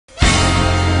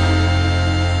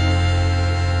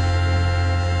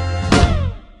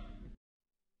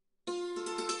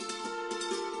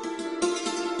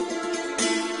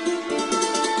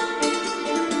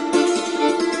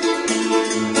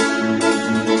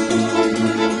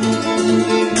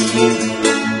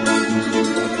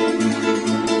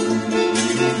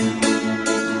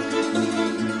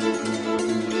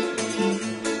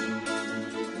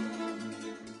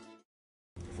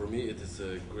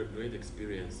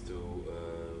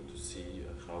to see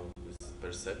how this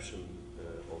perception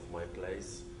of my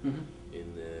place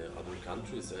in other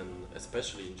countries, and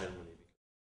especially in Germany.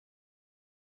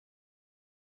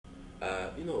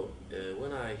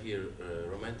 When I hear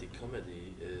romantic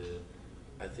comedy,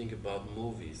 I think about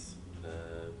movies,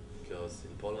 because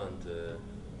in Poland,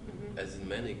 as in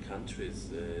many countries,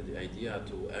 the idea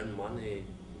to earn money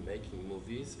making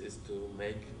movies is to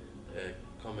make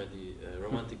comedy,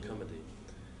 romantic comedy.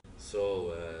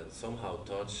 So somehow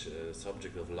touch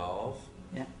subject of love,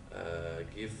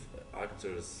 give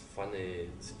actors funny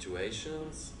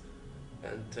situations,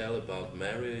 and tell about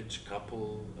marriage,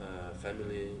 couple,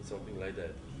 family, something like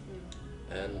that.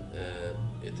 And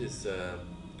it is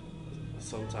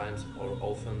sometimes or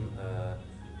often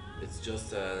it's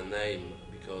just a name,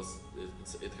 because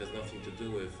it has nothing to do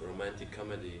with romantic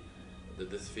comedy.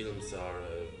 These films are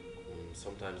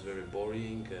sometimes very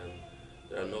boring and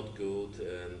they are not good,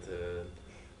 and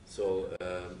so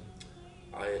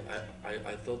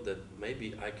I thought that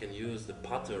maybe I can use the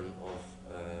pattern of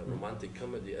romantic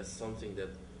comedy as something that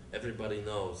everybody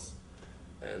knows,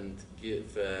 and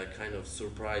give a kind of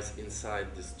surprise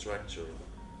inside the structure,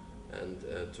 and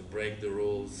to break the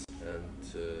rules and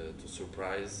to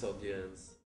surprise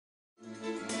audience.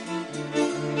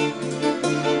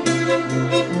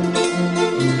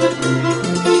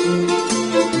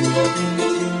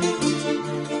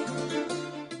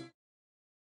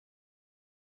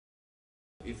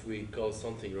 If we call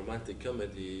something romantic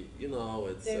comedy,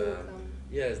 it's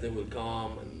yes, they will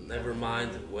come, and never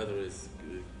mind whether it's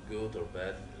good or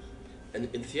bad. And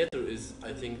in theater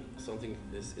I think something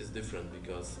is different,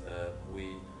 because we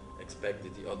expect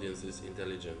that the audience is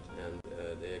intelligent, and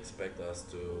they expect us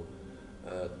to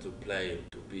play,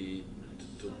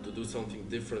 to do something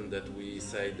different that we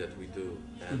say that we do.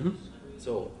 And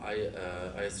so I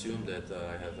assume that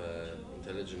I have an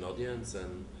intelligent audience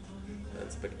and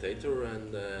spectator,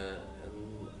 and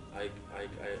I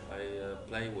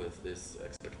play with these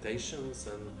expectations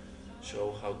and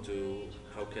show how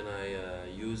can I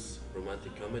use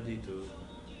romantic comedy to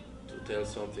tell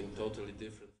something totally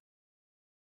different.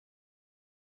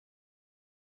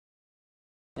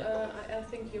 I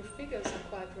think your figures are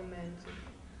quite romantic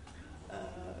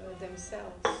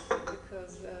themselves,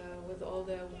 because with all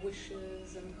their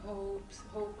wishes and hopes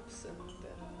and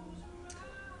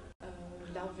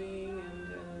loving,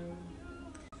 and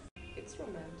it's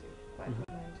romantic, quite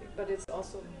romantic, but it's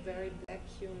also very black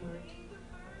humored,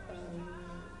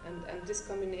 and this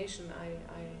combination I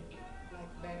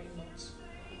like very much,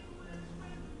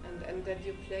 and that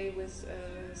you play with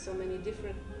so many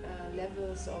different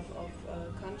levels of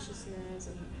consciousness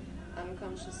and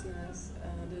unconsciousness.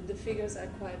 The figures are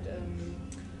quite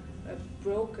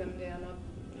broken. They are not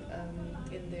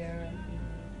in their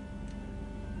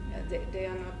they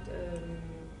are not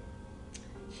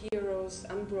heroes,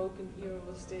 unbroken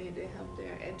heroes. They have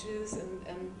their edges,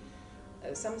 and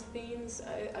some themes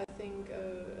I think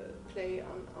play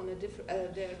on a different.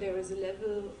 There is a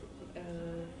level,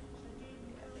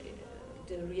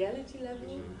 the reality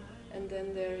level, and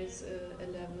then there is a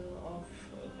level of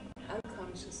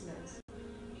unconsciousness,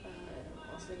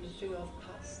 also in the figure of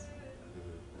past.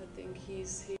 I think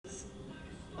he's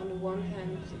on the one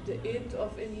hand the id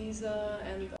of Elisa,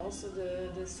 and also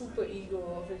the super ego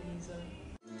of Elisa.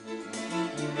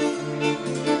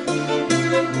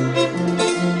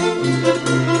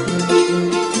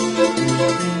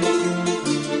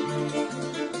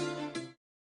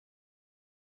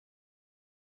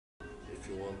 If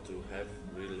you want to have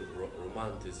real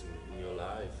romanticism in your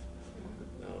life,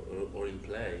 or in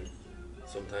play,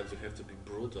 sometimes you have to be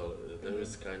brutal. There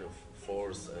is kind of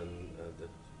force, and that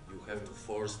you have to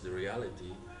force the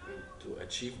reality to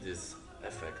achieve this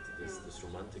effect, this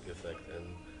romantic effect,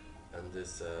 and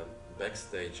this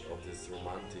backstage of these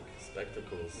romantic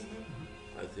spectacles,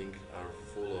 I think, are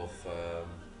full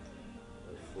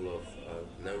of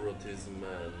neurotism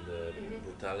and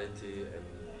brutality, and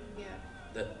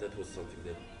that was something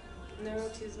that.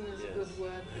 Neurotism is a good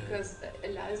word, because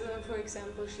Elisa, for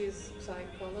example, she's a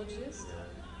psychologist,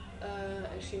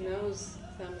 and she knows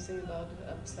something about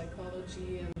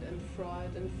psychology and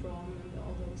Freud and Fromm and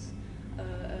all those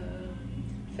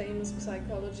famous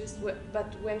psychologists.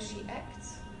 But when she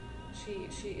acts, she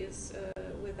is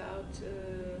without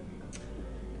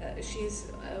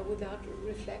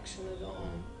reflection at all.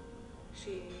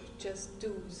 She just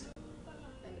does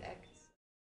and acts.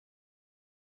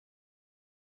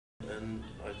 And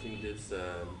I think this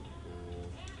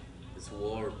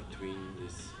war between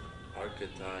these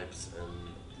archetypes and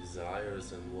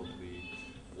desires and what we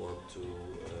want to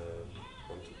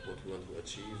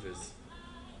achieve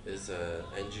is an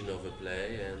engine of a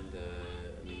play, and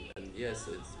yes,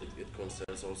 it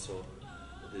concerns also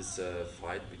this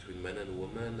fight between men and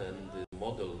women and the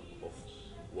model of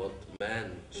what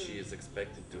man she is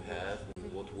expected to have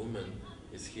and what woman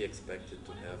is he expected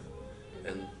to have.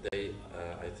 And they,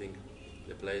 I think,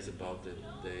 the play is about that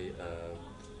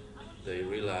they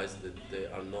realize that they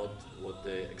are not what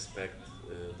they expect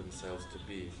themselves to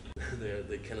be.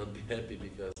 They cannot be happy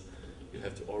because you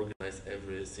have to organize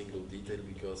every single detail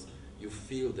because you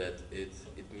feel that it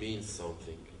means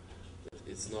something. That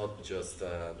it's not just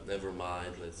never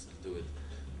mind, let's do it.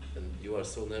 And you are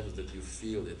so nervous that you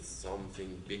feel it's something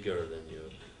bigger than you.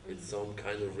 It's some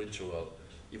kind of ritual,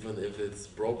 even if it's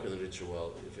broken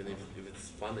ritual, even if it's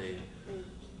funny.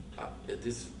 It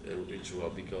is a ritual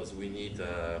because we need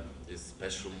these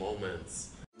special moments.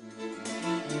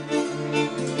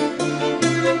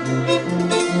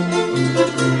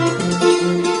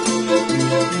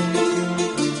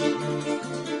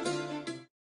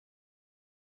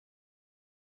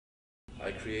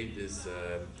 I create this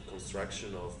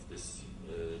construction of this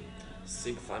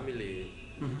sick family,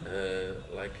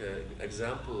 like an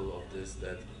example of this,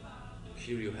 that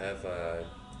here you have a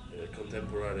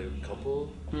contemporary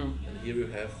couple, and here you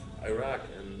have Iraq,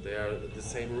 and they are in the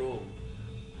same room.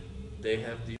 They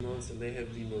have demons and they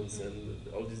have demons, and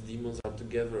all these demons are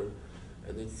together,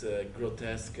 and it's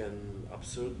grotesque and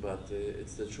absurd, but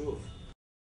it's the truth.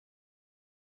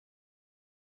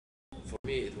 For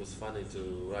me, it was funny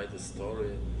to write a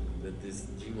story that these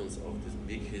demons of this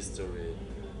big history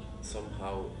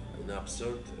somehow in an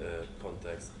absurd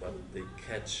context, but they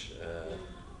catch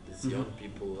these young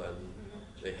people and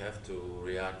they have to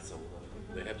react somehow.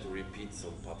 They have to repeat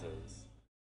some patterns.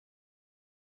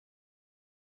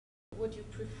 Would you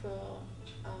prefer,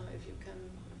 if you can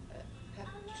have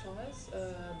a choice,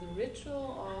 the ritual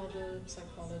or the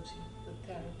psychology, the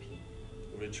therapy?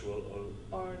 Ritual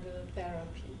or the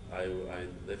therapy? I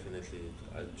definitely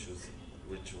choose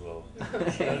ritual.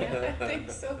 Okay, I think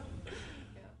so.